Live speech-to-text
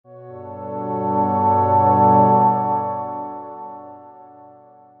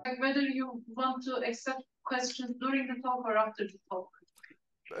want to accept questions during the talk or after the talk?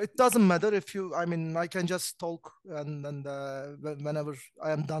 It doesn't matter if you, I mean, I can just talk and whenever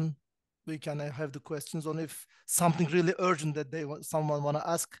I am done, we can have the questions on. If something really urgent that someone want to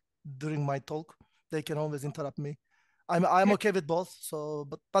ask during my talk, they can always interrupt me. I'm okay with both. So,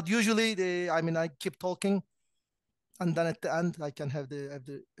 but usually I keep talking, and then at the end I can have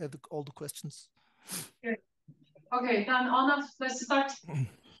all the questions. Okay, then Anna, let's start.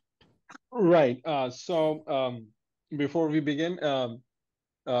 Right. Before we begin,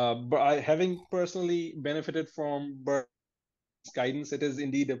 having personally benefited from Berk's guidance, it is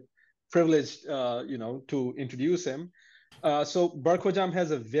indeed a privilege, to introduce him. So Berk Hojam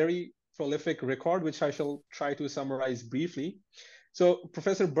has a very prolific record, which I shall try to summarize briefly. So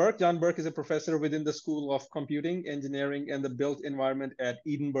Professor Berk, Jan Berk, is a professor within the School of Computing, Engineering, and the Built Environment at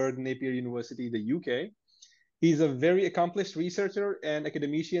Edinburgh Napier University, the UK. He's a very accomplished researcher and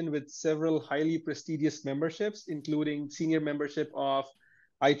academician with several highly prestigious memberships, including senior membership of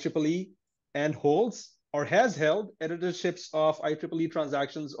IEEE, and holds or has held editorships of IEEE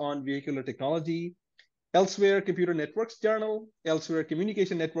transactions on vehicular technology, Elsewhere Computer Networks Journal, Elsewhere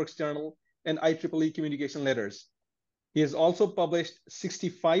Communication Networks Journal, and IEEE Communication Letters. He has also published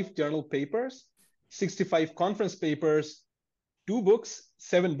 65 journal papers, 65 conference papers, 2 books,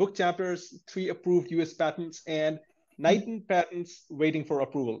 7 book chapters, 3 approved US patents, and 19 patents waiting for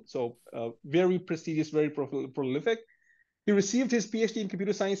approval. So very prestigious, very prolific. He received his PhD in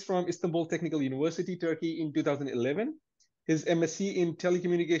computer science from Istanbul Technical University, Turkey in 2011, his MSc in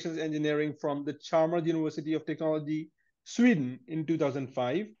telecommunications engineering from the Chalmers University of Technology, Sweden in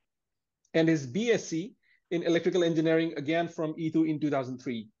 2005, and his BSc in electrical engineering, again from ETHU in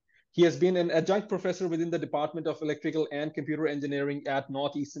 2003. He has been an adjunct professor within the Department of Electrical and Computer Engineering at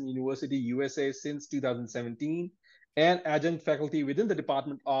Northeastern University, USA since 2017, and adjunct faculty within the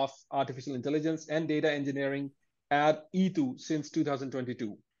Department of Artificial Intelligence and Data Engineering at ETHU since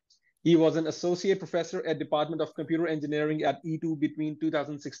 2022. He was an associate professor at Department of Computer Engineering at ETHU between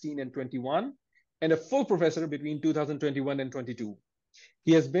 2016 and 21, and a full professor between 2021 and 22.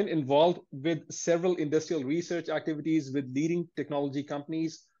 He has been involved with several industrial research activities with leading technology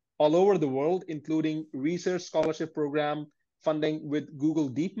companies all over the world, including research scholarship program funding with Google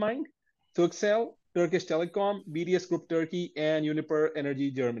DeepMind, Turkcell, Turkish Telecom, BDS Group Turkey, and Uniper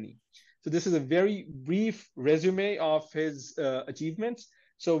Energy Germany. So this is a very brief resume of his achievements.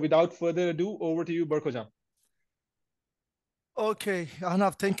 So without further ado, over to you, Berk Hojam. Okay,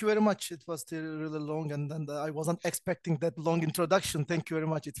 Ahnaf, thank you very much. It was really long, and I wasn't expecting that long introduction. Thank you very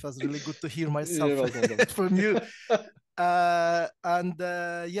much. It was really good to hear myself from you.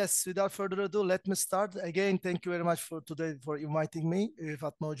 Yes, without further ado, let me start. Again, thank you very much for today for inviting me,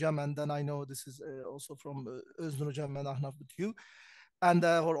 Fatma Hojam, and then I know this is also from Öznur Hojam and Ahnaf with you, and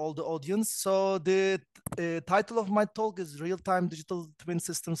for all the audience. So the title of my talk is Real-Time Digital Twin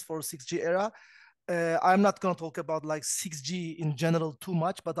Systems for 6G Era. I'm not going to talk about like 6G in general too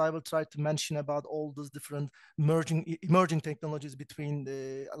much, but I will try to mention about all those different emerging technologies between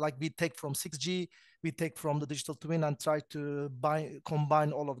like we take from 6G, we take from the digital twin, and try to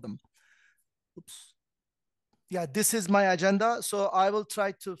combine all of them. Oops. Yeah, this is my agenda. So I will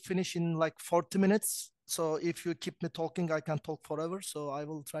try to finish in like 40 minutes. So if you keep me talking, I can talk forever. So I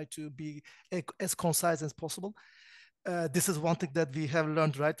will try to be as concise as possible. This is one thing that we have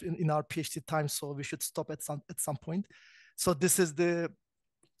learned, right, in our PhD time. So we should stop at some point. So this is the.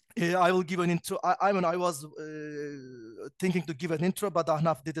 I will give an intro. I was thinking to give an intro, but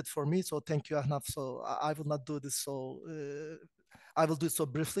Ahnaf did it for me. So thank you, Ahnaf. So I will not do this. So I will do it so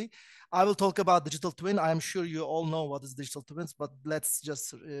briefly. I will talk about digital twin. I am sure you all know what is digital twins, but let's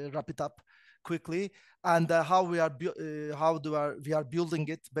just wrap it up quickly, and how we are building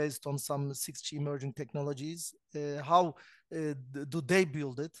it based on some 6G emerging technologies. How do they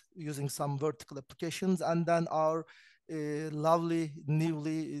build it using some vertical applications, and then our lovely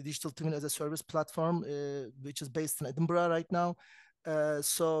newly digital twin as a service platform, which is based in Edinburgh right now.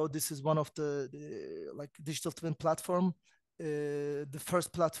 So this is one of the like digital twin platform. The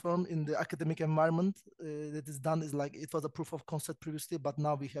first platform in the academic environment that is done is like, it was a proof of concept previously, but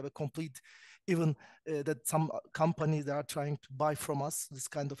now we have a complete, even that some companies that are trying to buy from us, this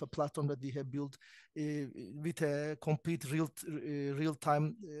kind of a platform that we have built with a complete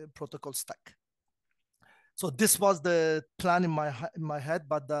real-time protocol stack. So this was the plan in my head,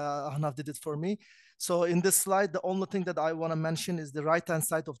 but Ahnaf did it for me. So in this slide, the only thing that I want to mention is the right-hand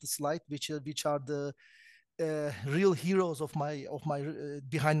side of the slide, which are the real heroes of my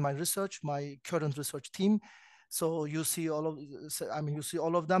behind my research, my current research team. So you see all of, you see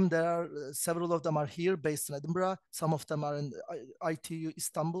all of them. There are several of them are here based in Edinburgh. Some of them are in ITU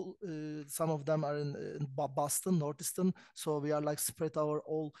Istanbul. Some of them are in Boston, Northeastern. So we are like spread our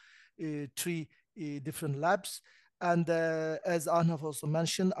all three different labs. And as Arnav also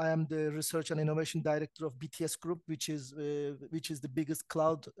mentioned, I am the research and innovation director of BTS Group, which is the biggest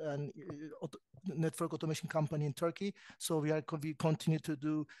cloud and network automation company in Turkey. So we continue to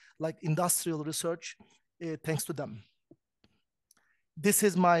do like industrial research thanks to them. This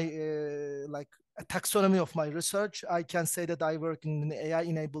is my like a taxonomy of my research. I can say that I work in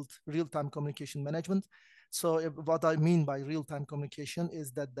AI-enabled real-time communication management. So what I mean by real-time communication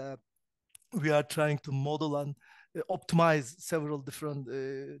is that we are trying to model and optimize several different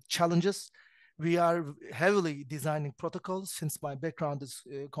challenges. We are heavily designing protocols since my background is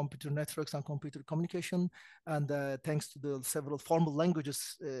computer networks and computer communication. And thanks to the several formal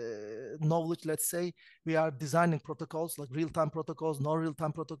languages knowledge, let's say, we are designing protocols like real-time protocols, no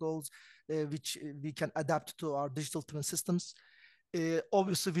real-time protocols, which we can adapt to our digital twin systems.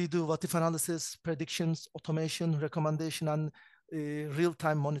 Obviously, we do what-if analysis, predictions, automation, recommendation, and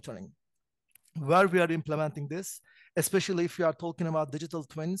real-time monitoring. Where we are implementing this, especially if you are talking about digital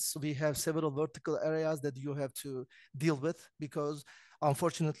twins, we have several vertical areas that you have to deal with, because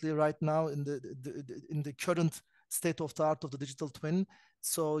unfortunately right now in the current state of the art of the digital twin,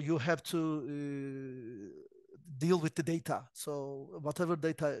 so you have to deal with the data. So whatever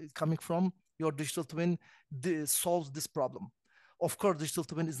data is coming from your digital twin solves this problem. Of course, digital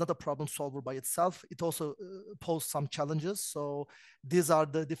twin is not a problem solver by itself. It also poses some challenges. So these are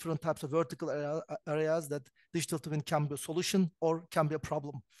the different types of vertical areas that digital twin can be a solution or can be a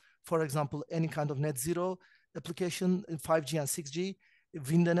problem. For example, any kind of net zero application in 5G and 6G,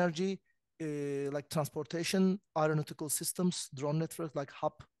 wind energy, like transportation, aeronautical systems, drone networks like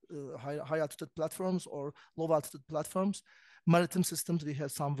high altitude platforms or low altitude platforms. Maritime systems, we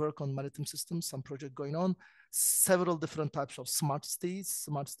have some work on maritime systems, some project going on, several different types of smart cities,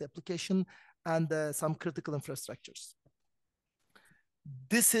 smart city application, and some critical infrastructures.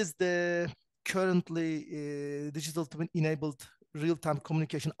 This is the currently digital twin enabled real-time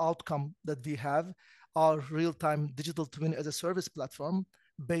communication outcome that we have, our real-time digital twin as a service platform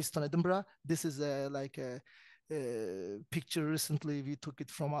based on Edinburgh. This is like a picture recently we took it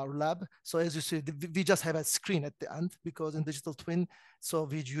from our lab. So as you see, we just have a screen at the end, because in digital twin, so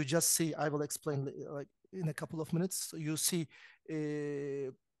you just see, I will explain like in a couple of minutes. So you see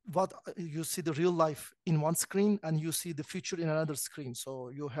what you see the real life in one screen, and you see the future in another screen. So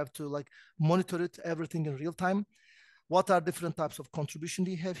you have to like monitor it, everything in real time. What are different types of contribution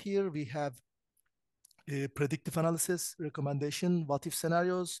we have here? We have predictive analysis, recommendation, what if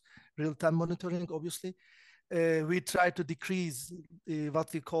scenarios, real-time monitoring, obviously. We try to decrease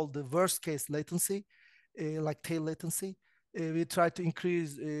what we call the worst case latency, like tail latency. We try to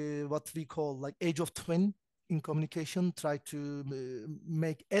increase what we call like age of twin in communication, try to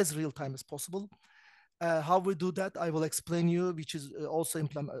make as real time as possible. How we do that, I will explain you, which is also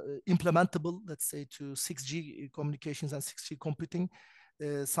implementable, let's say, to 6G communications and 6G computing,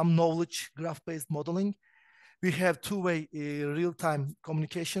 some knowledge graph-based modeling. We have two-way real-time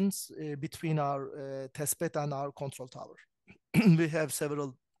communications between our testbed and our control tower. We have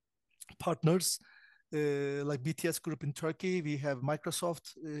several partners like BTS Group in Turkey. We have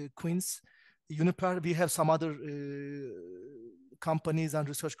Microsoft, KUIS, Uniper. We have some other companies and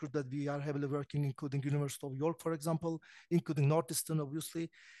research groups that we are heavily working, including University of York, for example, including Northeastern, obviously.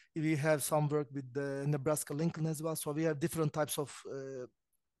 We have some work with Nebraska Lincoln as well. So we have different types of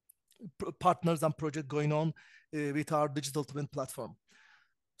partners and projects going on with our digital twin platform.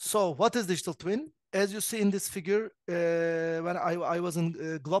 So what is digital twin? As you see in this figure, when I was in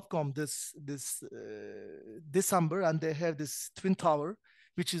Globcom this December, and they have this twin tower,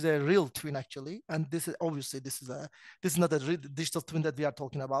 which is a real twin actually. And this is obviously this is not a digital twin that we are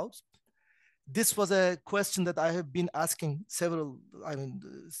talking about. This was a question that I have been asking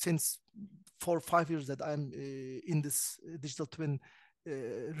since 4 or 5 years that I'm in this digital twin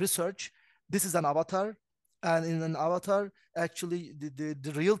research. This is an avatar, and in an avatar, actually,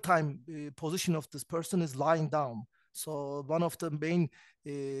 the real-time position of this person is lying down. So one of the main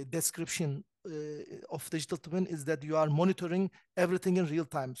description of digital twin is that you are monitoring everything in real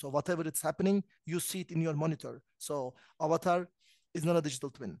time. So whatever it's happening, you see it in your monitor. So avatar is not a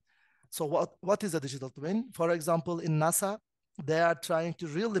digital twin. So what is a digital twin? For example, in NASA, they are trying to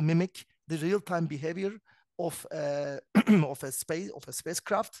really mimic the real-time behavior of of a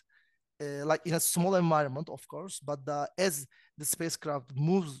spacecraft, like in a small environment, of course, but as the spacecraft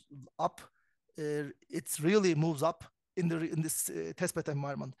moves up, it really moves up in this testbed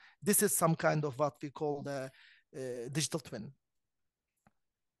environment. This is some kind of what we call the digital twin.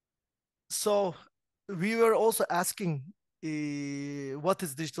 So we were also asking what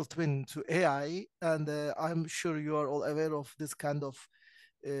is digital twin to AI, and I'm sure you are all aware of this kind of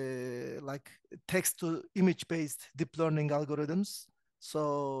like text to image based deep learning algorithms.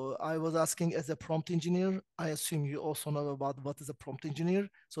 So I was asking, as a prompt engineer, I assume you also know about what is a prompt engineer.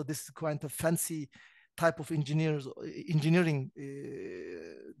 So this is quite a fancy type of engineering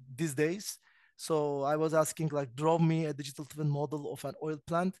these days. So I was asking, like, draw me a digital twin model of an oil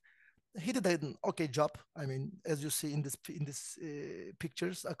plant. He did an okay job. I mean, as you see in this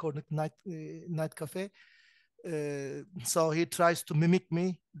pictures, according to Night Cafe. So he tries to mimic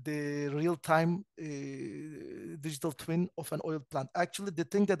me the real-time digital twin of an oil plant. Actually, the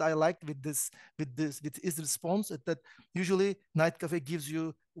thing that I liked with his response is that usually Night Cafe gives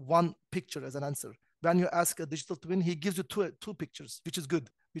you one picture as an answer. When you ask a digital twin, he gives you two pictures, which is good,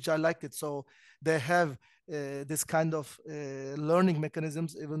 which I liked it. So they have this kind of learning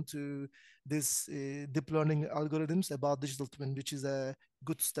mechanisms even to this deep learning algorithms about digital twin, which is a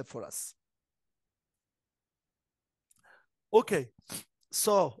good step for us. Okay,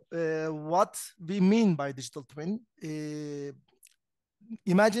 so what we mean by digital twin,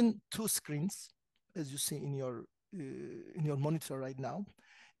 imagine two screens, as you see in your monitor right now.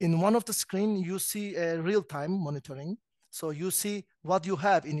 In one of the screen, you see real-time monitoring. So you see what you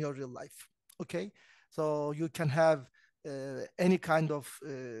have in your real life, okay? So you can have any kind of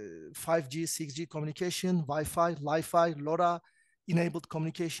 5G, 6G communication, Wi-Fi, Li-Fi, LoRa, enabled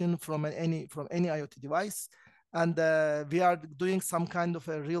communication from any IoT device. And we are doing some kind of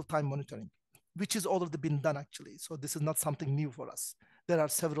a real-time monitoring, which has already been done actually. So this is not something new for us. There are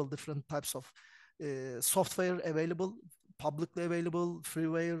several different types of software available, publicly available,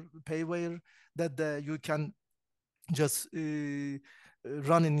 freeware, payware, that you can just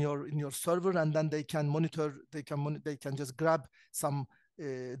run in your server, and then they can monitor. They can just grab some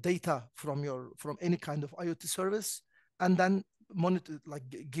data from any kind of IoT service, and then monitor, like,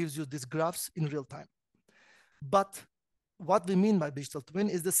 gives you these graphs in real time. But what we mean by digital twin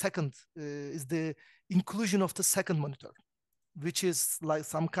is the inclusion of the second monitor, which is like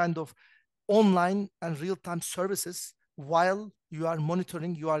some kind of online and real-time services while you are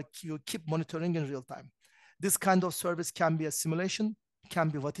monitoring, you keep monitoring in real time. This kind of service can be a simulation, can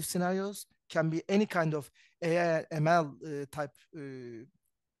be what if scenarios, can be any kind of AI ML type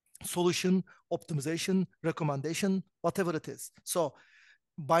solution, optimization, recommendation, whatever it is. So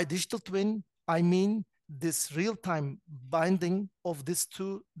by digital twin, I mean this real-time binding of these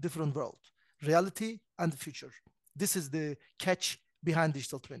two different worlds, reality and the future. This is the catch behind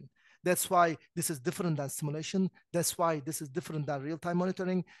digital twin. That's why this is different than simulation. That's why this is different than real-time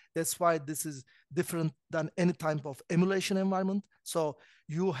monitoring. That's why this is different than any type of emulation environment. So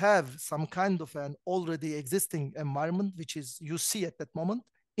you have some kind of an already existing environment, which is you see at that moment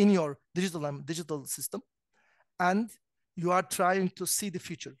in your digital system, and you are trying to see the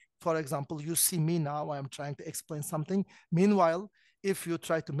future. For example, you see me now, I am trying to explain something. Meanwhile, if you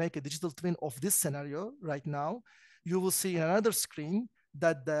try to make a digital twin of this scenario right now, you will see in another screen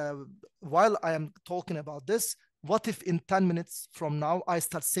that while I am talking about this, what if in 10 minutes from now, I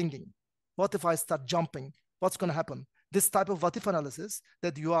start singing? What if I start jumping? What's going to happen? This type of what if analysis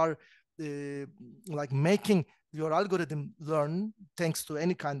that you are like making your algorithm learn thanks to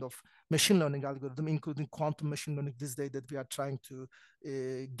any kind of machine learning algorithm, including quantum machine learning this day, that we are trying to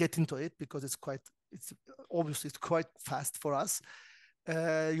get into it because it's obviously it's quite fast for us.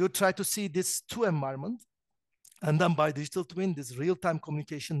 You try to see this two environment, and then by digital twin, this real-time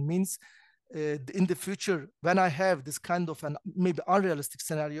communication means in the future, when I have this kind of an maybe unrealistic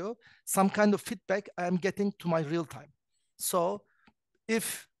scenario, some kind of feedback I am getting to my real time. So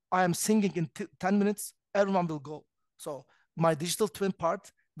if I am singing in 10 minutes, everyone will go. So my digital twin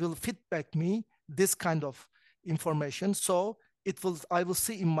part will feedback me this kind of information. So I will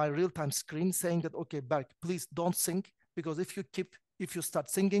see in my real-time screen saying that, okay, Berk, please don't sing, because if you start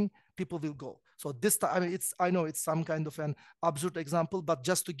singing, people will go. So this time, I mean, I know it's some kind of an absurd example, but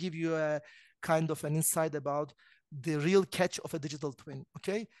just to give you a kind of an insight about the real catch of a digital twin.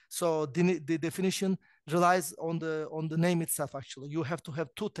 Okay, so the definition relies on the name itself. Actually, you have to have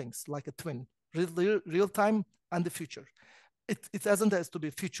two things like a twin: real time and the future. It doesn't have to be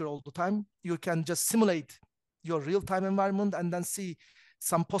future all the time. You can just simulate your real time environment and then see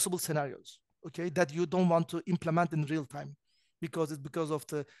some possible scenarios, okay, that you don't want to implement in real time because it's because of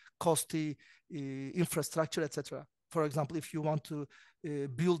the costly infrastructure, etc. For example, if you want to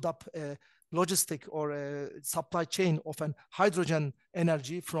build up a logistic or a supply chain of an hydrogen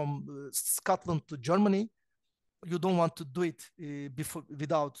energy from Scotland to Germany, you don't want to do it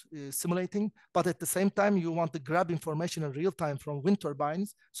without simulating, but at the same time, you want to grab information in real time from wind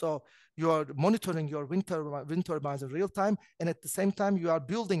turbines. So you are monitoring your wind turbines in real time, and at the same time, you are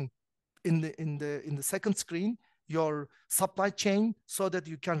building in the second screen your supply chain so that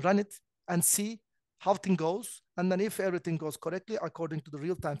you can run it and see how things goes. And then if everything goes correctly according to the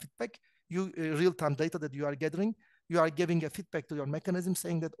real-time feedback, real-time data that you are gathering, you are giving a feedback to your mechanism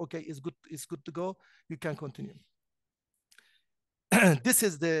saying that, okay, it's good to go, you can continue. This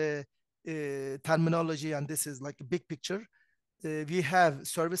is the terminology, and this is like a big picture. We have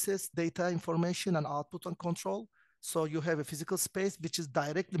services, data, information, and output and control. So you have a physical space, which is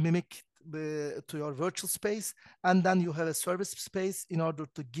directly mimicked to your virtual space. And then you have a service space in order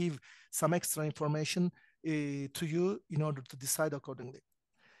to give some extra information to you in order to decide accordingly.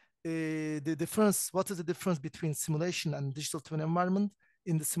 The difference, what is the difference between simulation and digital twin environment?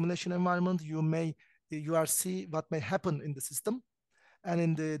 In the simulation environment, you are see what may happen in the system. And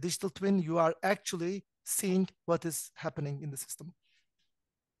in the digital twin, you are actually seeing what is happening in the system.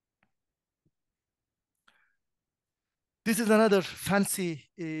 This is another fancy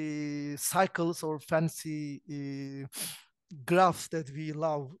cycles or fancy graphs that we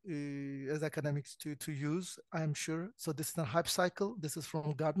love as academics to use, I'm sure. So this is a hype cycle. This is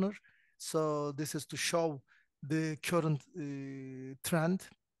from Gardner. So this is to show the current trend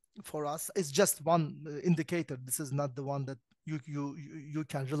for us. It's just one indicator. This is not the one that you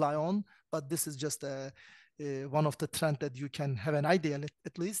can rely on, but this is just one of the trend that you can have an idea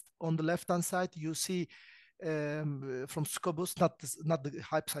at least. On the left-hand side, you see from Scopus, not the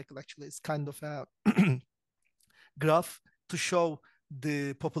hype cycle actually, it's kind of a graph to show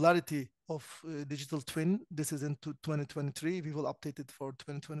the popularity of digital twin. This is into 2023. We will update it for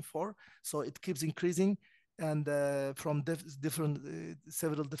 2024. So it keeps increasing, and from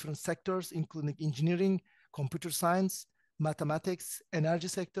several different sectors, including engineering, computer science, mathematics, energy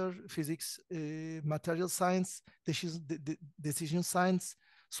sector, physics, material science, decision science,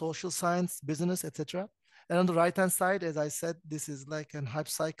 social science, business, etc. And on the right-hand side, as I said, this is like an hype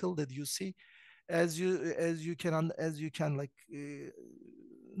cycle that you see. As you can like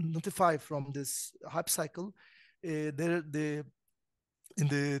notify from this hype cycle, in the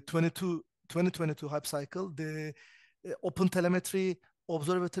 2022 hype cycle, the open telemetry,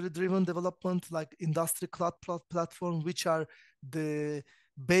 observatory-driven development, like industry cloud platform, which are the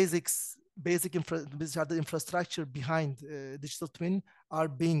which are the infrastructure behind digital twin, are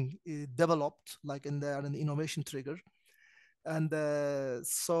being developed, like, and they are an innovation trigger. And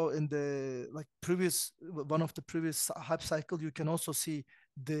so in the one of the previous hype cycle, you can also see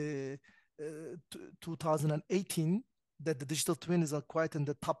the 2018 that the digital twin is quite in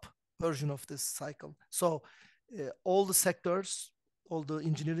the top version of this cycle. So all the sectors, all the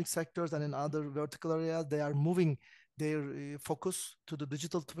engineering sectors and in other vertical areas, they are moving their focus to the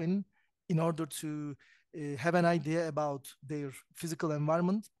digital twin in order to have an idea about their physical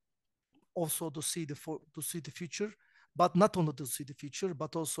environment, also to see the future, but not only to see the future,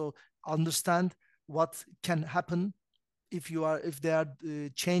 but also understand what can happen if they are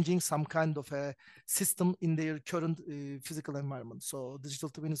changing some kind of a system in their current physical environment. So digital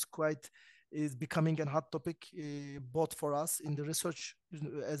twin is becoming a hot topic both for us in the research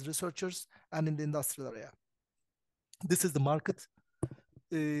as researchers and in the industrial area. This is the market.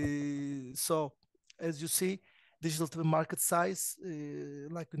 So as you see, digital twin market size,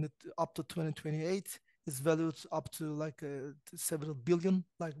 like up to 2028, is valued up to like to several billion,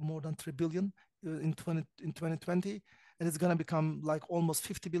 like more than 3 billion in 2020. And it's going to become like almost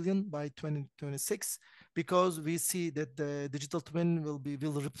 50 billion by 2026, because we see that the digital twin will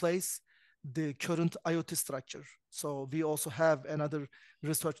replace the current IoT structure. So we also have another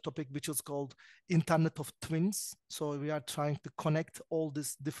research topic, which is called Internet of Twins. So we are trying to connect all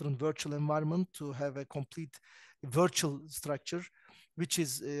this different virtual environment to have a complete virtual structure, which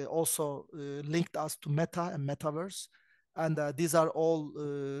is also linked us to Meta and Metaverse. And these are all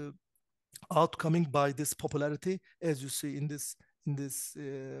outcoming by this popularity, as you see in this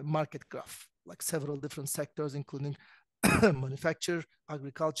market graph, like several different sectors, including manufacture,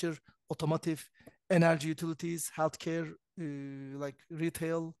 agriculture, automotive, energy utilities, healthcare, like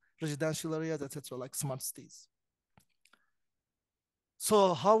retail, residential areas, etc., like smart cities.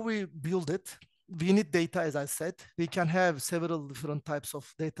 So how we build it? We need data, as I said. We can have several different types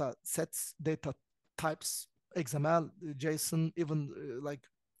of data sets, data types, XML, JSON, even like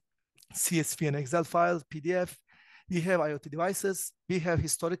CSV and Excel files, PDF. We have IoT devices. We have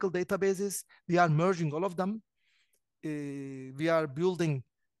historical databases. We are merging all of them. We are building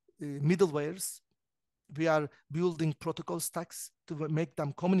middlewares. We are building protocol stacks to make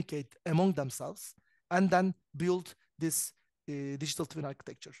them communicate among themselves. and then build this digital twin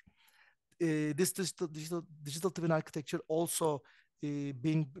architecture. This digital twin architecture also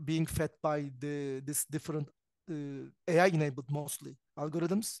being fed by this different AI-enabled mostly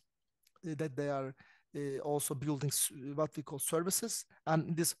algorithms that they are also building what we call services,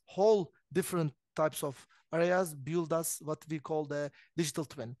 and this whole different types of areas build us what we call the digital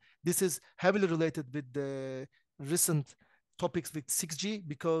twin. This is heavily related with the recent topics with 6G,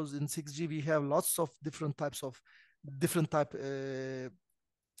 because in 6G we have lots of different types of different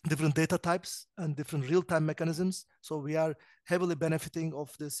data types and different real-time mechanisms. So we are heavily benefiting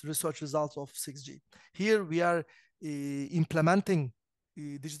of this research results of 6G. Here we are implementing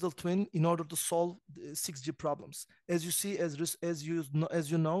digital twin in order to solve 6G problems. As you see, as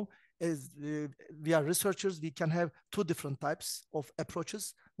you know, as we are researchers, we can have two different types of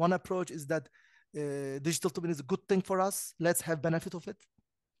approaches. One approach is that digital twin is a good thing for us. Let's have benefit of it.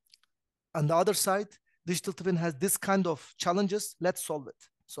 On the other side, digital twin has this kind of challenges. Let's solve it.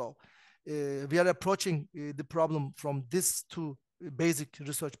 So we are approaching the problem from this two basic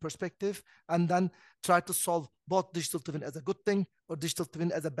research perspective, and then try to solve both digital twin as a good thing or digital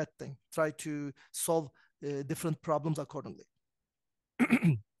twin as a bad thing. Try to solve different problems accordingly.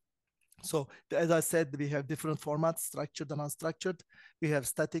 So as I said, we have different formats, structured and unstructured. We have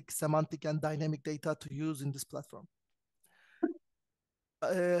static, semantic, and dynamic data to use in this platform.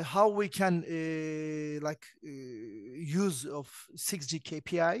 How we can use of 6G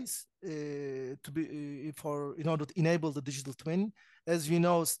KPIs to be in order to enable the digital twin. As you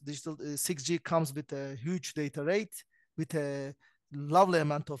know, 6G comes with a huge data rate, with a lovely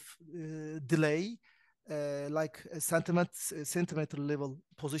amount of delay, like a centimeter level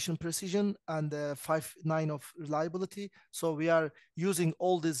position precision and 5.9 of reliability. So we are using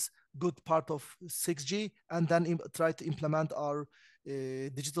all this good part of 6G and then try to implement our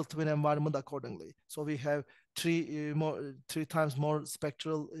digital twin environment accordingly. So we have three times more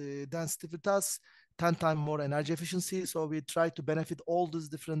spectral density with us, 10 times more energy efficiency. So we try to benefit all these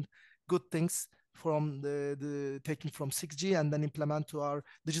different good things from the taking from 6G and then implement to our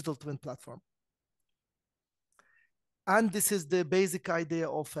digital twin platform. And this is the basic idea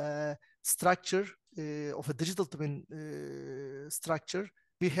of a structure, of a digital twin structure.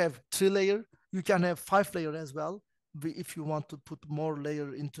 We have 3 layers. You can have 5 layers as well, if you want to put more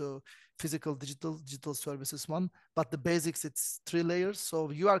layer into physical digital services one. But the basics, it's 3 layers.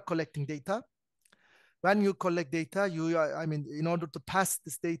 So you are collecting data. When you collect data, in order to pass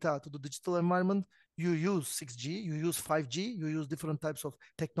this data to the digital environment, you use 6G, you use 5G, you use different types of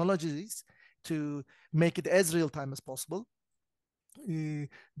technologies to make it as real time as possible.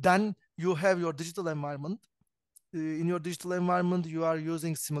 Then you have your digital environment. In your digital environment, you are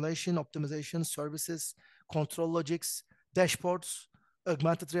using simulation, optimization, services, control logics, dashboards,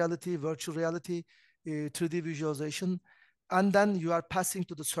 augmented reality, virtual reality, 3D visualization. And then you are passing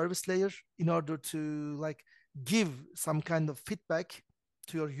to the service layer in order to give some kind of feedback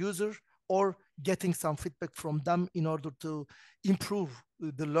to your user, or getting some feedback from them in order to improve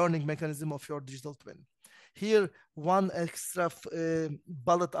the learning mechanism of your digital twin. Here, one extra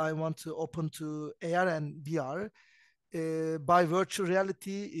bullet I want to open to AR and VR. By virtual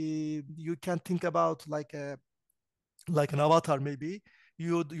reality, you can think about like an avatar maybe.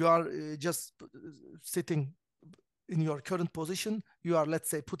 You are just sitting in your current position. You are, let's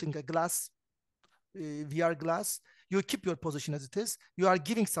say, putting a glass, VR glass. You keep your position as it is. You are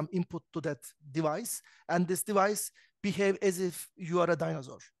giving some input to that device, and this device behave as if you are a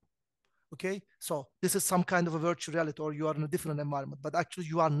dinosaur. Okay, so this is some kind of a virtual reality, or you are in a different environment, but actually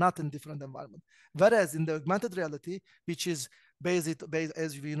you are not in a different environment. Whereas in the augmented reality, which is based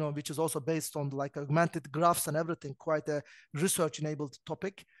as you know, which is also based on like augmented graphs and everything, quite a research-enabled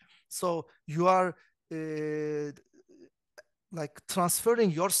topic. So you are like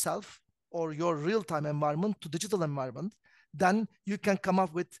transferring yourself or your real-time environment to digital environment. Then you can come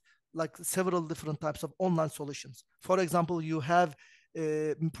up with like several different types of online solutions. For example, you have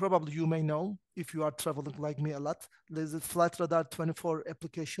probably you may know, if you are traveling like me a lot, there's a Flight Radar 24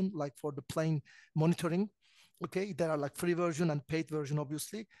 application, like for the plane monitoring. Okay, there are like free version and paid version,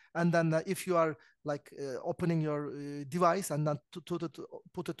 obviously. And then if you are like opening your device and then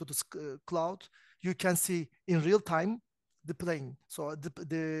put it to the cloud, you can see in real time the plane. So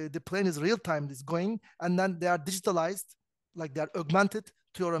the plane is real time, is going, and then they are digitalized, like they are augmented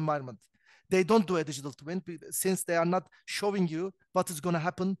to your environment. They don't do a digital twin since they are not showing you what is going to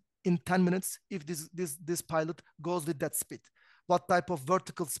happen in 10 minutes if this pilot goes with that speed. what type of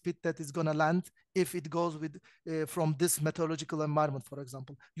vertical speed that is going to land if it goes with from this meteorological environment, for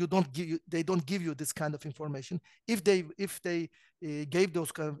example. They don't give you this kind of information. If they gave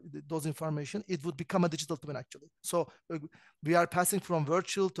those information, it would become a digital twin actually. So we are passing from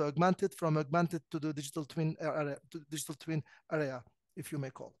virtual to augmented, from augmented to the digital twin area, if you may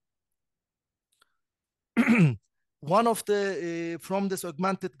call. One of the from this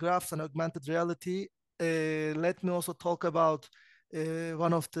augmented graphs and augmented reality, let me also talk about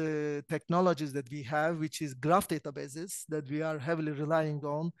one of the technologies that we have, which is graph databases that we are heavily relying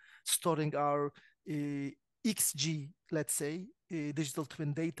on, storing our XG, let's say, digital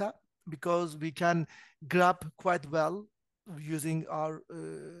twin data, because we can grab quite well using our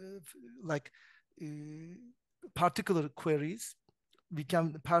particular queries. We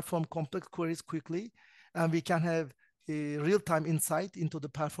can perform complex queries quickly, and we can have a real-time insight into the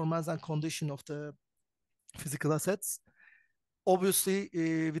performance and condition of the physical assets. Obviously,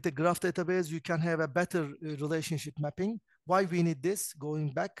 with a graph database, you can have a better relationship mapping. Why we need this? Going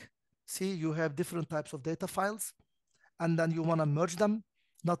back, see, you have different types of data files, and then you want to merge them.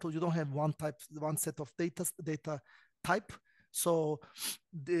 You don't have one set of data type. So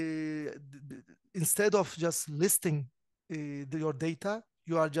instead of just listing your data,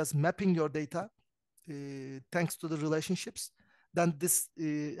 you are just mapping your data thanks to the relationships. Then this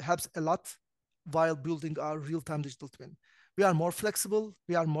helps a lot while building our real-time digital twin. We are more flexible,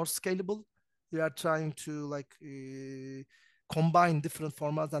 we are more scalable. We are trying to combine different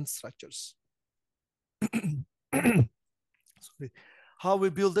formats and structures. Sorry. How we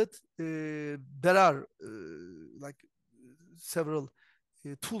build it? There are several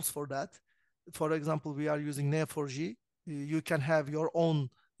tools for that. For example, we are using Neo4j. You can have your own,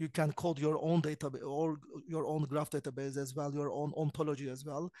 you can code your own database or your own graph database as well, your own ontology as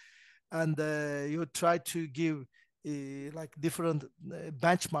well. And you try to give different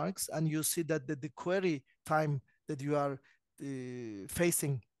benchmarks, and you see that the query time that you are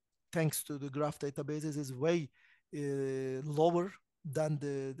facing thanks to the graph databases is way lower than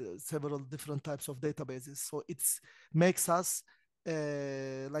the several different types of databases. So it makes us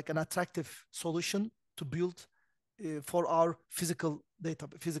like an attractive solution to build for our physical data,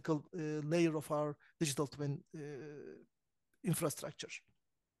 physical layer of our digital twin infrastructure.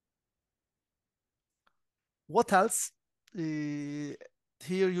 What else? Here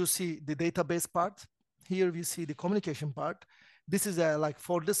you see the database part. Here we see the communication part. This is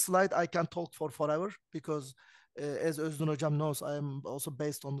for this slide, I can talk for forever because as Özgün Hocam knows, I am also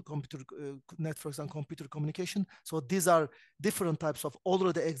based on computer networks and computer communication. So these are different types of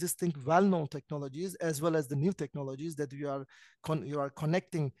already existing well-known technologies, as well as the new technologies that you are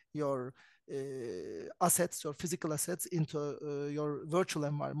connecting your assets, your physical assets into your virtual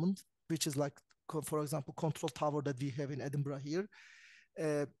environment, which is like, for example, control tower that we have in Edinburgh here.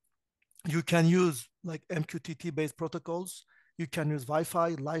 You can use like MQTT-based protocols. You can use Wi-Fi,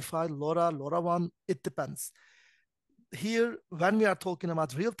 Li-Fi, LoRa, LoRaWAN. It depends. Here, when we are talking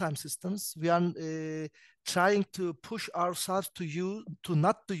about real-time systems, we are trying to push ourselves to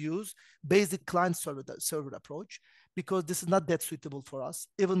not to use basic client-server approach, because this is not that suitable for us.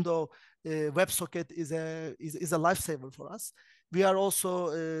 Even though WebSocket is a lifesaver for us, we are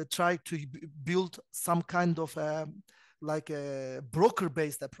also trying to build some kind of like a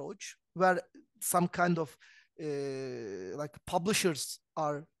broker-based approach, where some kind of like publishers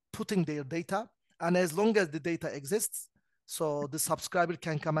are putting their data, and as long as the data exists, so the subscriber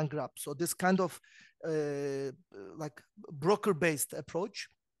can come and grab. So this kind of like broker-based approach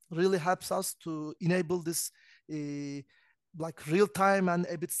really helps us to enable this like real-time and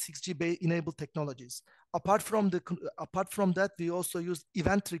a bit 6G enabled technologies. Apart from that, we also use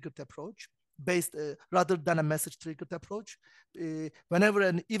event-triggered approach based rather than a message-triggered approach. Whenever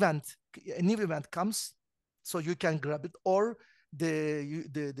a new event comes, so you can grab it, or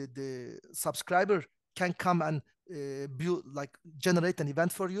the subscriber can come and generate an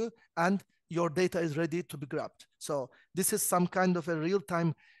event for you, and your data is ready to be grabbed. So this is some kind of a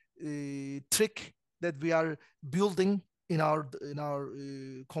real-time trick that we are building in our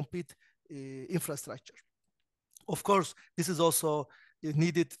complete infrastructure. Of course, this is also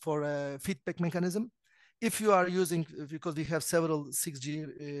needed for a feedback mechanism. If you are using, because we have several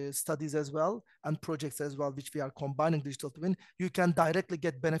 6G studies as well and projects as well, which we are combining digital twin, you can directly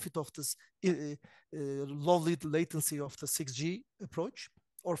get benefit of this low latency of the 6G approach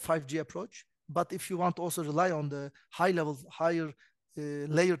or 5G approach. But if you want to also rely on the higher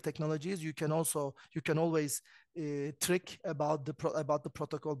layer technologies, you can always trick about the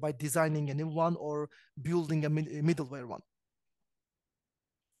protocol by designing a new one or building a middleware one.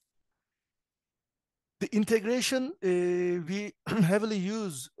 The integration, we heavily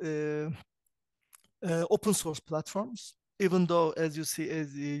use open source platforms, even though, as you see,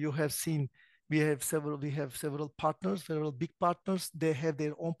 as you have seen, we have several partners, several big partners. They have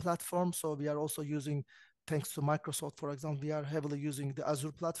their own platform. So we are also using, thanks to Microsoft, for example, we are heavily using the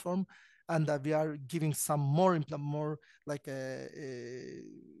Azure platform, and we are giving some more like a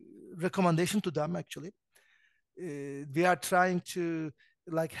recommendation to them. Actually, we are trying to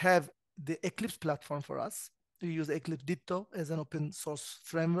like have the Eclipse platform for us. We use Eclipse Ditto as an open source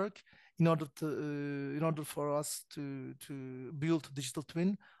framework in order for us to build digital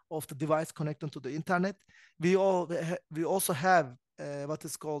twin of the device connected to the internet. We also have what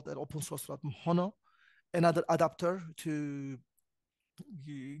is called an open source platform Hono, another adapter to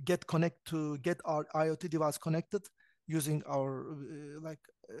get our IoT device connected using our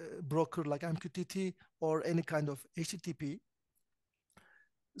broker like MQTT or any kind of HTTP.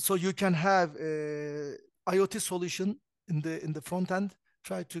 So you can have a IoT solution in the front end,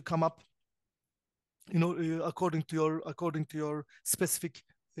 try to come up, according to your specific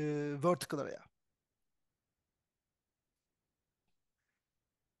vertical area.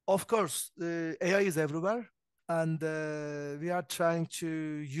 Of course, AI is everywhere, and we are trying to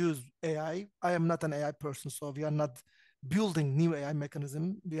use AI. I am not an AI person, so we are not building new AI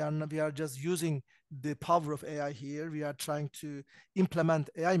mechanism. We are just using the power of AI here. We are trying to implement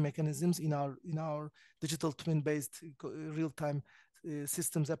AI mechanisms in our digital twin based real-time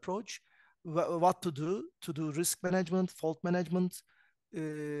systems approach. What to do risk management, fault management,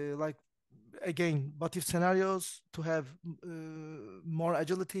 like again, what if scenarios, to have more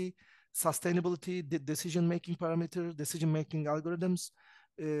agility, sustainability, decision-making parameter, decision-making algorithms,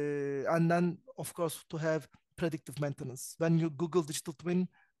 and then of course to have predictive maintenance. When you Google digital twin,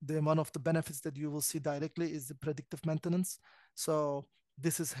 one of the benefits that you will see directly is the predictive maintenance. So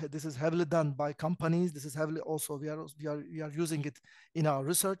this is heavily done by companies. This is heavily also we are using it in our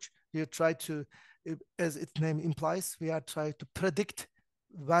research. We try to, as its name implies, we are trying to predict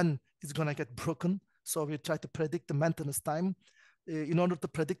when it's going to get broken. So we try to predict the maintenance time. In order to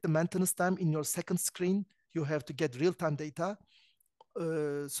predict the maintenance time in your second screen, you have to get real-time data.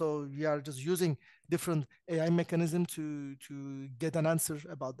 So we are just using different AI mechanism to get an answer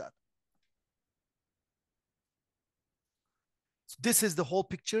about that. So this is the whole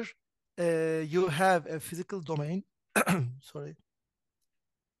picture. You have a physical domain. Sorry.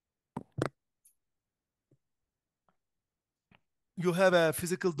 You have a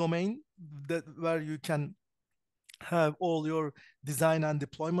physical domain where you can have all your design and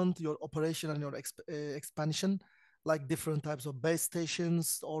deployment, your operation and your expansion, like different types of base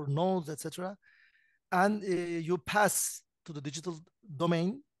stations or nodes, etc. And you pass to the digital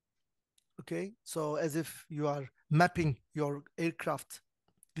domain. Okay, so as if you are mapping your aircraft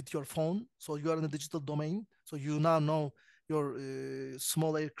with your phone. So you are in the digital domain. So you now know your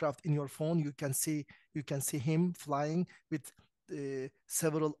small aircraft in your phone. You can see him flying with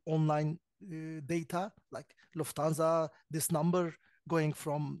several online data like Lufthansa, this number going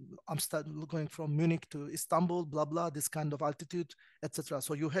from Amsterdam, going from Munich to Istanbul, blah blah, this kind of altitude, etc.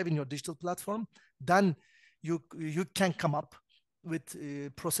 So you have in your digital platform. Then you can come up with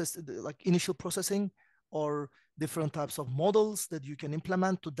like initial processing or different types of models that you can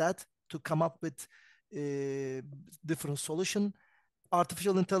implement to that to come up with a different solution.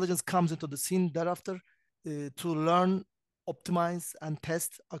 Artificial intelligence comes into the scene thereafter to learn, optimize, and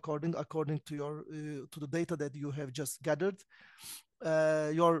test according to your to the data that you have just gathered.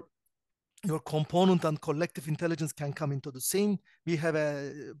 Your component and collective intelligence can come into the scene. We have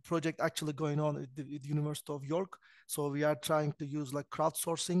a project actually going on at the University of York. So we are trying to use like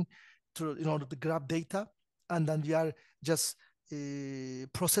crowdsourcing in order to grab data, and then we are just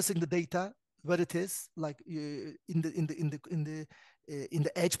processing the data where it is, like in the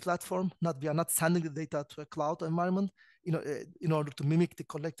edge platform. We are not sending the data to a cloud environment, in order to mimic the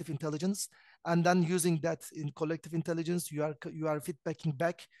collective intelligence, and then using that in collective intelligence, you are feedbacking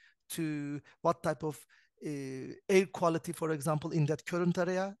back to what type of air quality, for example, in that current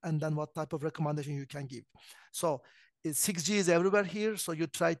area, and then what type of recommendation you can give. So 6G is everywhere here. So you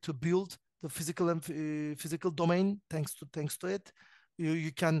try to build the physical domain thanks to it.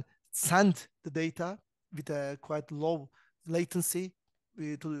 You can send the data with a quite low latency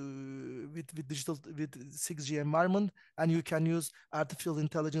with 6G environment, and you can use artificial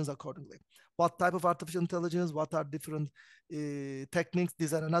intelligence accordingly. What type of artificial intelligence? What are different techniques?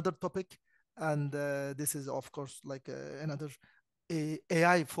 These are another topic, and this is of course like another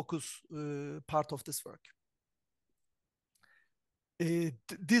AI focus part of this work.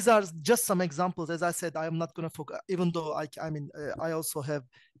 These are just some examples. As I said, I am not going to focus, even though I also have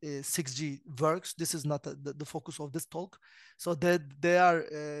 6G works. This is not the focus of this talk. So that there are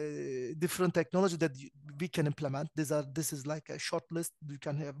different technology that we can implement. This is like a short list. You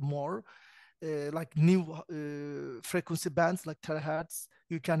can have more. Like new frequency bands like terahertz.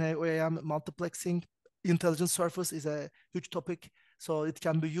 You can have AM multiplexing. Intelligent surface is a huge topic, so it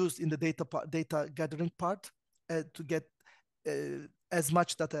can be used in the data gathering part to get as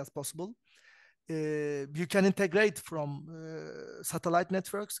much data as possible. You can integrate from satellite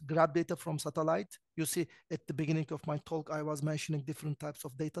networks, grab data from satellite. You see at the beginning of my talk, I was mentioning different types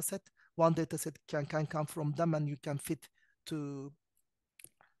of data set. One data set can come from them and you can fit to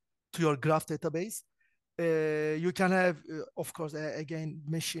your graph database. You can have, of course, again,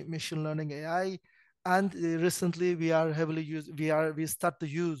 machine learning AI. And recently we are heavily we start to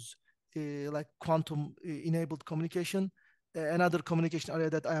use like quantum enabled communication. Another communication area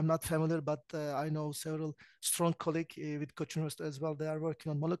that I am not familiar, but I know several strong colleagues with Koç University as well. They are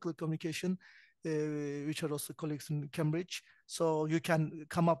working on molecular communication, which are also colleagues in Cambridge. So you can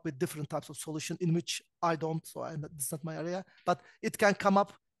come up with different types of solution in which I don't, so it's not my area, but it can come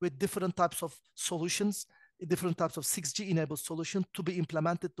up with different types of solutions, different types of 6G enabled solution to be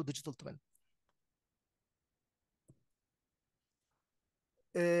implemented to digital twin.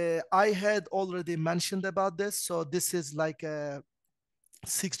 I had already mentioned about this. So this is like a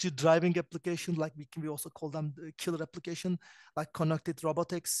 6G driving application, like we also call them the killer application, like connected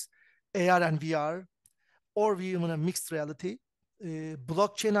robotics, AR and VR, or we even a mixed reality.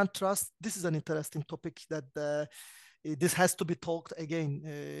 Blockchain and trust. This is an interesting topic that this has to be talked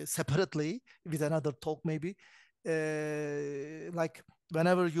again separately with another talk maybe. Like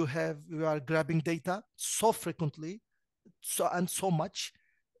whenever you are grabbing data so frequently, so much,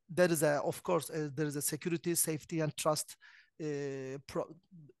 there is of course there is a security, safety, and trust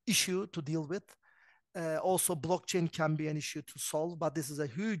issue to deal with. Also, blockchain can be an issue to solve, but this is a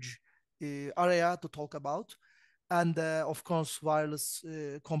huge area to talk about. And of course, wireless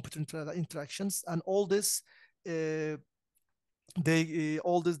computer interactions and all this.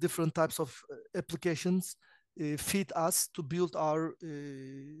 All these different types of applications feed us to build our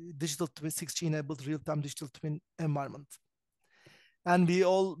digital twin 6G enabled real-time digital twin environment. And we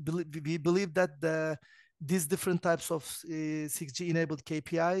believe that these different types of 6G enabled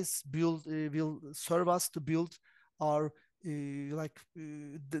KPIs will serve us to build our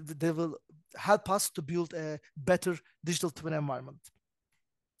they will help us to build a better digital twin environment.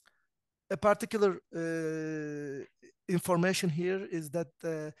 A particular information here is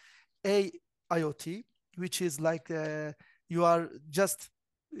that IoT, which is like you are just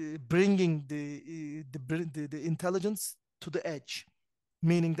bringing the intelligence to the edge,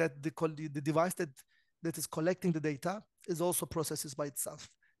 meaning that the device that is collecting the data is also processes by itself.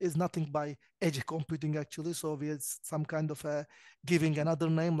 Is nothing by edge computing actually. So we have some kind of giving another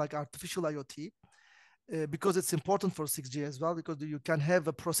name like artificial IoT. Because it's important for 6G as well, because you can have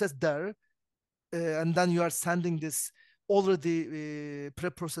a process there and then you are sending this already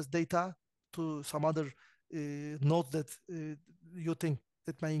pre-processed data to some other node that you think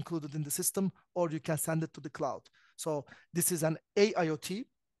that may include it in the system, or you can send it to the cloud. So this is an AIoT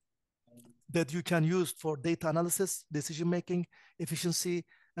that you can use for data analysis, decision-making, efficiency,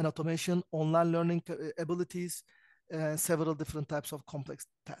 and automation, online learning abilities, several different types of complex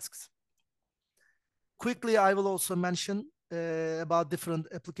tasks. Quickly, I will also mention about different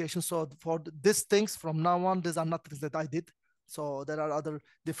applications. So for these things from now on, these are not things that I did. So there are other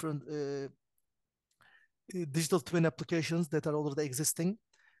different digital twin applications that are already existing.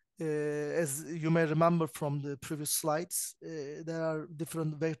 As you may remember from the previous slides, there are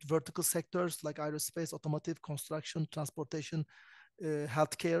different vertical sectors like aerospace, automotive, construction, transportation,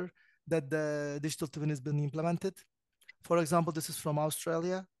 healthcare, that the digital twin has been implemented. For example, this is from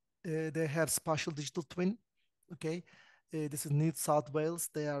Australia. They have spatial digital twin. Okay, this is New South Wales.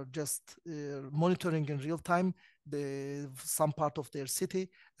 They are just monitoring in real time some part of their city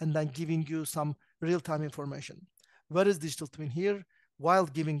and then giving you some real-time information. Where is digital twin here? While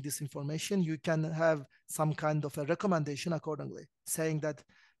giving this information, you can have some kind of a recommendation accordingly, saying that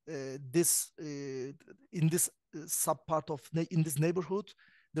in this sub part of in this neighborhood,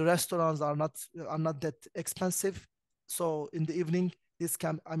 the restaurants are not that expensive. So in the evening, this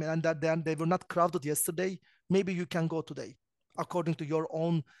can, and that then they were not crowded yesterday. Maybe you can go today, according to your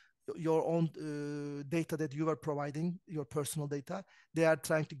own data that you are providing, your personal data. They are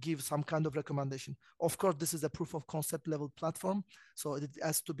trying to give some kind of recommendation. Of course, this is a proof of concept level platform, so it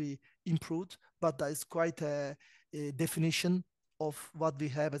has to be improved, but that is quite a definition of what we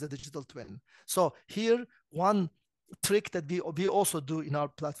have as a digital twin. So here, one trick that we also do in our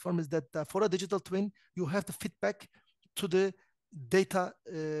platform is that for a digital twin, you have to feedback to the data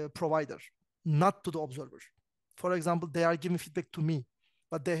provider, not to the observer. For example, they are giving feedback to me,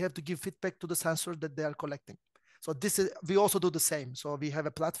 but they have to give feedback to the sensor that they are collecting. So this is, we also do the same. So we have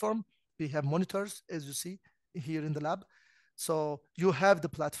a platform, we have monitors, as you see here in the lab. So you have the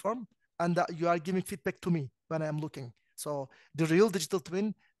platform, and you are giving feedback to me when I'm looking. So the real digital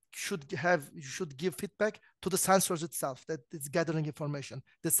twin should give feedback to the sensors itself that it's gathering information.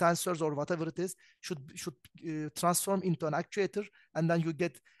 The sensors or whatever it is should transform into an actuator, and then you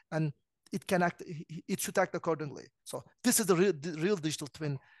get, and it can act, it should act accordingly. So this is the real digital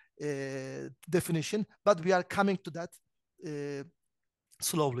twin definition, but we are coming to that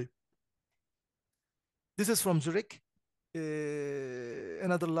slowly. This is from Zurich.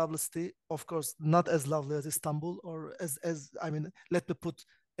 Another lovely city, of course, not as lovely as Istanbul, or as I mean, let me put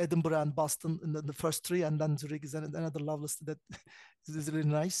Edinburgh and Boston in the first three, and then Zurich is another lovely city that is really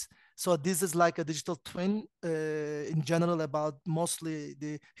nice. So this is like a digital twin in general about mostly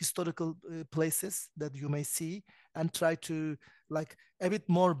the historical places that you may see, and try to like a bit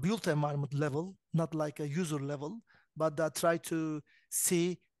more built environment level, not like a user level, but try to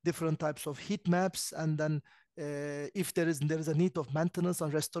see different types of heat maps, and then if there is a need of maintenance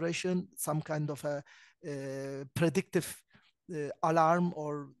and restoration, some kind of a predictive alarm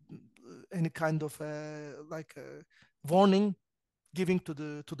or any kind of like a warning giving to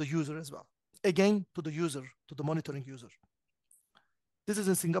the user as well. Again, to the user, to the monitoring user. This is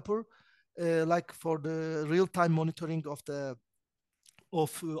in Singapore, like for the real-time monitoring of the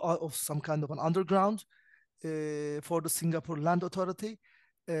of some kind of an underground for the Singapore Land Authority.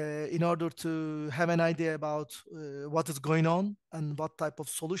 In order to have an idea about what is going on and what type of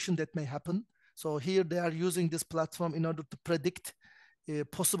solution that may happen. So here they are using this platform in order to predict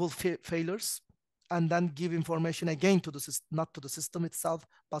possible failures, and then give information again to the system, not to the system itself,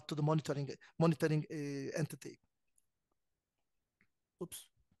 but to the monitoring entity. Oops.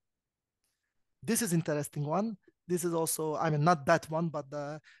 This is interesting one. This is also, I mean, not that one, but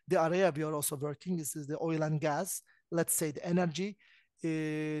the area we are also working. This is the oil and gas. Let's say the energy.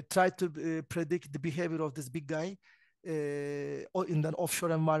 Try to predict the behavior of this big guy in an offshore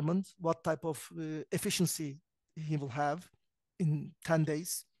environment, what type of efficiency he will have in 10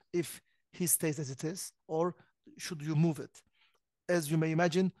 days if he stays as it is, or should you move it? As you may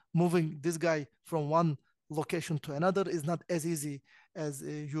imagine, moving this guy from one location to another is not as easy as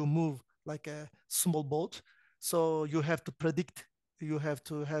you move like a small boat. So you have to predict, you have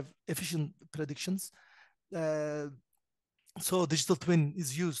to have efficient predictions. So digital twin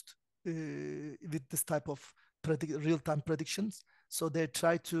is used with this type of real-time predictions. So they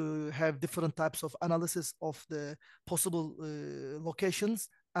try to have different types of analysis of the possible locations,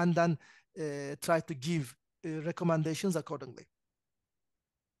 and then try to give recommendations accordingly.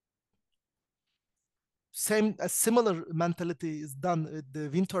 A similar mentality is done with the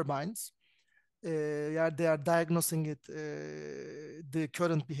wind turbines. Yeah, they are diagnosing it, the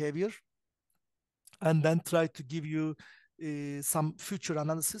current behavior, and then try to give you some future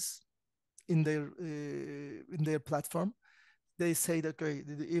analysis in their platform. They say that, okay,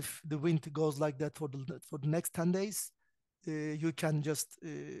 if the wind goes like that for the next 10 days, you can just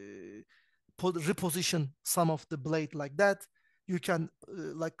reposition some of the blade like that. You can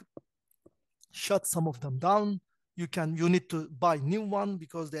like shut some of them down. You need to buy new one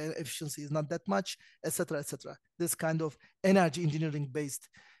because the efficiency is not that much, etc., etc. This kind of energy engineering based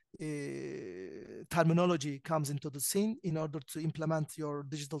terminology comes into the scene in order to implement your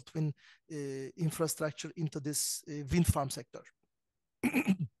digital twin infrastructure into this wind farm sector.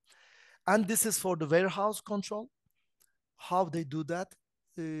 And this is for the warehouse control. How they do that?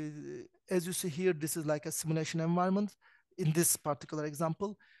 As you see here, this is like a simulation environment in this particular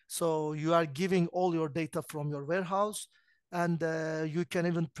example. So you are giving all your data from your warehouse, and you can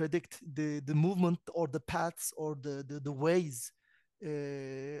even predict the movement or the paths or the ways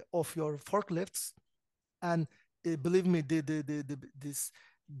of your forklifts. And believe me, the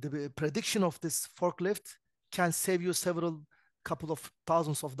prediction of this forklift can save you couple of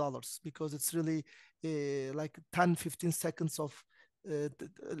thousands of dollars, because it's really like 10-15 seconds of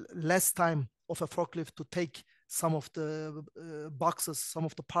less time of a forklift to take some of the boxes, some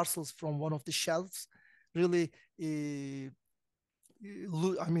of the parcels from one of the shelves. Really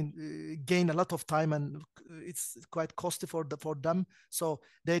gain a lot of time, and it's quite costly for them. So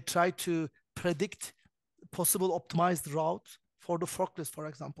they try to predict possible optimized route for the forklift, for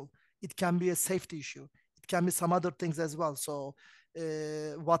example. It can be a safety issue. It can be some other things as well. So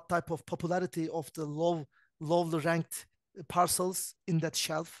what type of popularity of the low ranked parcels in that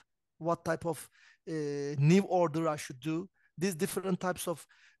shelf, what type of new order I should do. These different types of,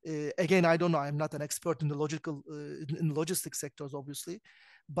 again, I don't know, I'm not an expert in the in logistics sectors, obviously,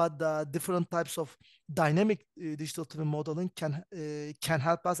 but different types of dynamic digital twin modeling can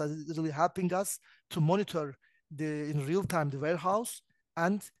help us, really helping us to monitor in real time the warehouse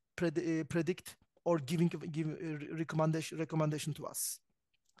and predict or give recommendation to us.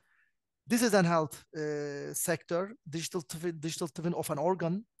 This is an health sector, digital twin of an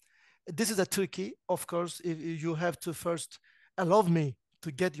organ. This is a tricky, of course. If you have to first allow me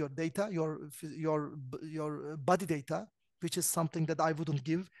to get your data, your body data, which is something that I wouldn't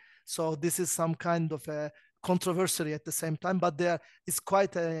give. So this is some kind of a controversy at the same time, but there is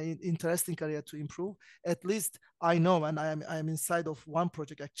quite an interesting area to improve. At least I know, and I'm inside of one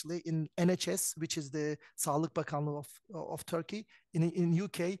project actually in NHS, which is the Sağlık Bakanlığı of Turkey. In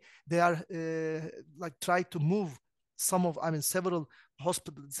UK, they are like try to move several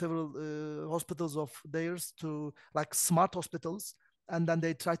hospitals of theirs to like smart hospitals, and then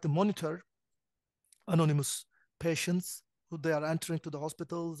they try to monitor anonymous patients who they are entering to the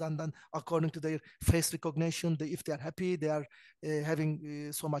hospitals, and then according to their face recognition, if they are happy, they are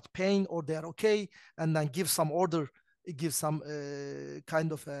having so much pain, or they are okay, and then give some order, give some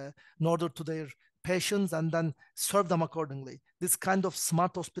kind of an order to their patients, and then serve them accordingly. This kind of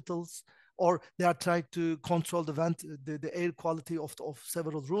smart hospitals, or they are trying to control the air quality of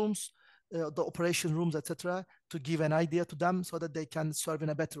several rooms, the operation rooms, etc., to give an idea to them so that they can serve in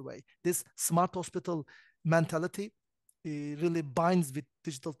a better way. This smart hospital mentality really binds with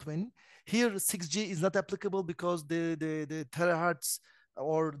digital twin. Here, 6G is not applicable because the terahertz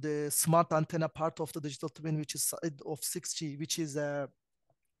or the smart antenna part of the digital twin, which is of 6G, which is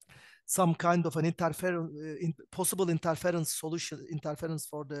some kind of an possible interference for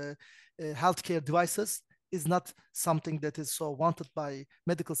the healthcare devices, is not something that is so wanted by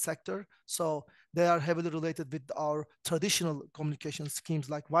medical sector. So they are heavily related with our traditional communication schemes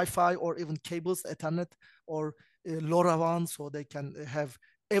like Wi-Fi, or even cables, Ethernet, or LoRaWAN, so they can have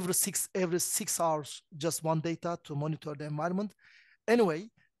every six hours just one data to monitor the environment.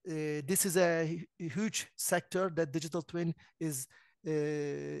 Anyway, this is a huge sector that digital twin is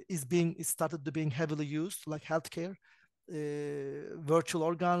started to being heavily used, like healthcare, virtual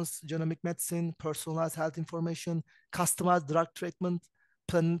organs, genomic medicine, personalized health information, customized drug treatment,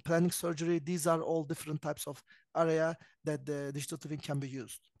 planning surgery. These are all different types of area that the digital twin can be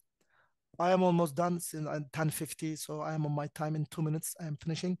used. I am almost done since 10:50, so I am on my time. In 2 minutes I am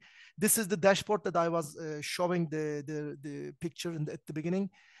finishing. This is the dashboard that I was showing the picture at the beginning.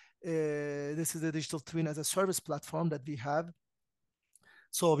 This is the digital twin as a service platform that we have.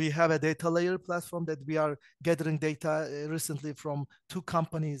 So we have a data layer platform that we are gathering data recently from 2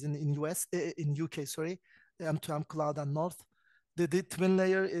 companies in UK, sorry, M2M Cloud and North. The twin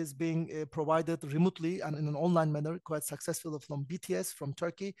layer is being provided remotely and in an online manner, quite successfully, from BTS, from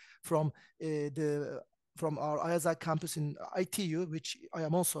Turkey, from our ISI campus in ITU, which I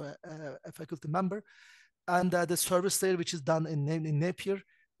am also a faculty member, and the service layer, which is done in Napier.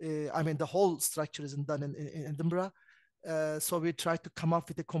 The whole structure is done in Edinburgh. So we try to come up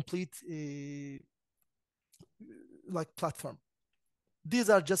with a complete platform. These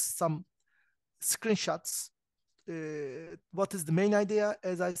are just some screenshots. What is the main idea?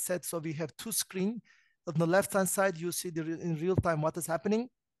 As I said, so we have 2 screens. On the left-hand side, you see in real time what is happening.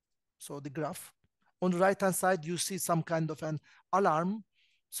 So the graph. On the right-hand side, you see some kind of an alarm.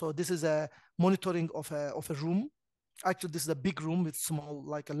 So this is a monitoring of a room. Actually, this is a big room with small,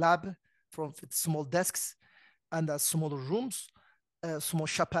 like a lab with small desks and smaller rooms, small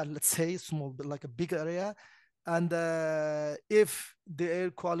chapel, let's say, small, like a big area. And if the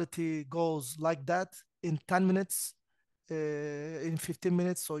air quality goes like that in 10 minutes, in 15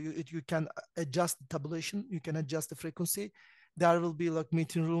 minutes, so you can adjust the tabulation, you can adjust the frequency. There will be like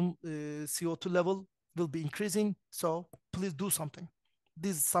meeting room, CO2 level will be increasing. So please do something.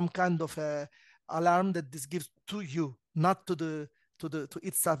 This is some kind of alarm that this gives to you, not to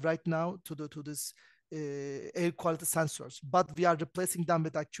itself right now, to this air quality sensors, but we are replacing them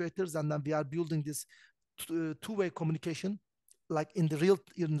with actuators, and then we are building this two-way communication, like in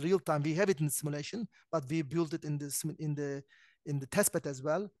real time. We have it in the simulation, but we build it in the test bed as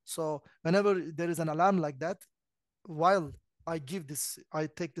well. So whenever there is an alarm like that, while I take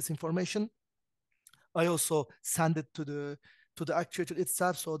this information, I also send it to the actuator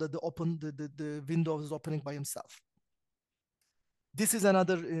itself, so that the window is opening by himself. This is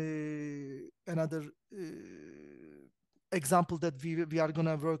another example that we are going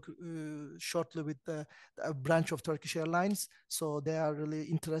to work shortly with a branch of Turkish Airlines. So they are really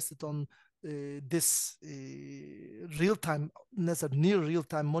interested on this near real-time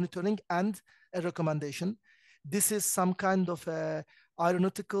monitoring and a recommendation. This is some kind of a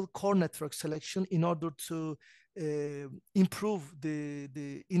aeronautical core network selection in order to improve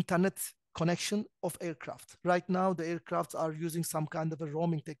the internet connection of aircraft. Right now, the aircrafts are using some kind of a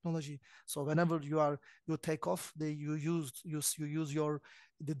roaming technology. So whenever you take off, you use your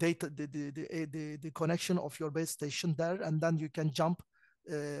the data the connection of your base station there, and then you can jump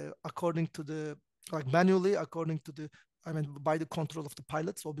according to the like manually according to the by the control of the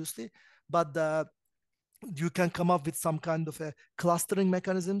pilots, obviously, but you can come up with some kind of a clustering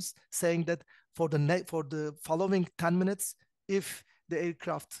mechanisms saying that for the following 10 minutes, if the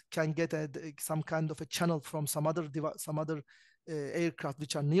aircraft can get some kind of a channel from some other aircraft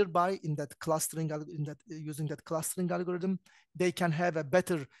which are nearby in that clustering using that clustering algorithm, they can have a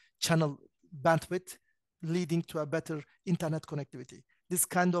better channel bandwidth, leading to a better internet connectivity. This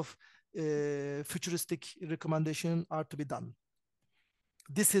kind of futuristic recommendation are to be done.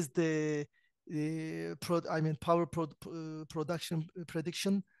 This is the power production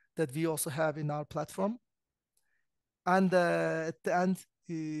prediction that we also have in our platform. And at the end,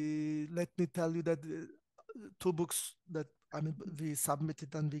 let me tell you that 2 books that we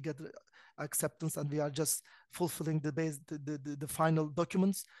submitted and we get acceptance, and we are just fulfilling the final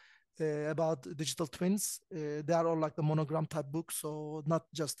documents about digital twins. They are all like the monogram type books, so not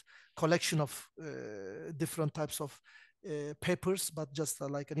just collection of different types of papers, but just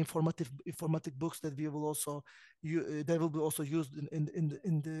like an informative books that we will also they will be also used in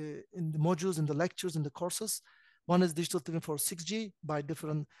the modules, in the lectures, in the courses. One is digital twin for 6G by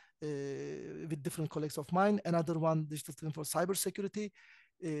different with different colleagues of mine. Another one, digital twin for cybersecurity,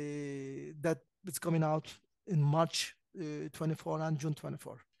 that is coming out in March 24 and June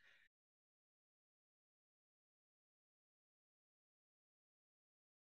 24.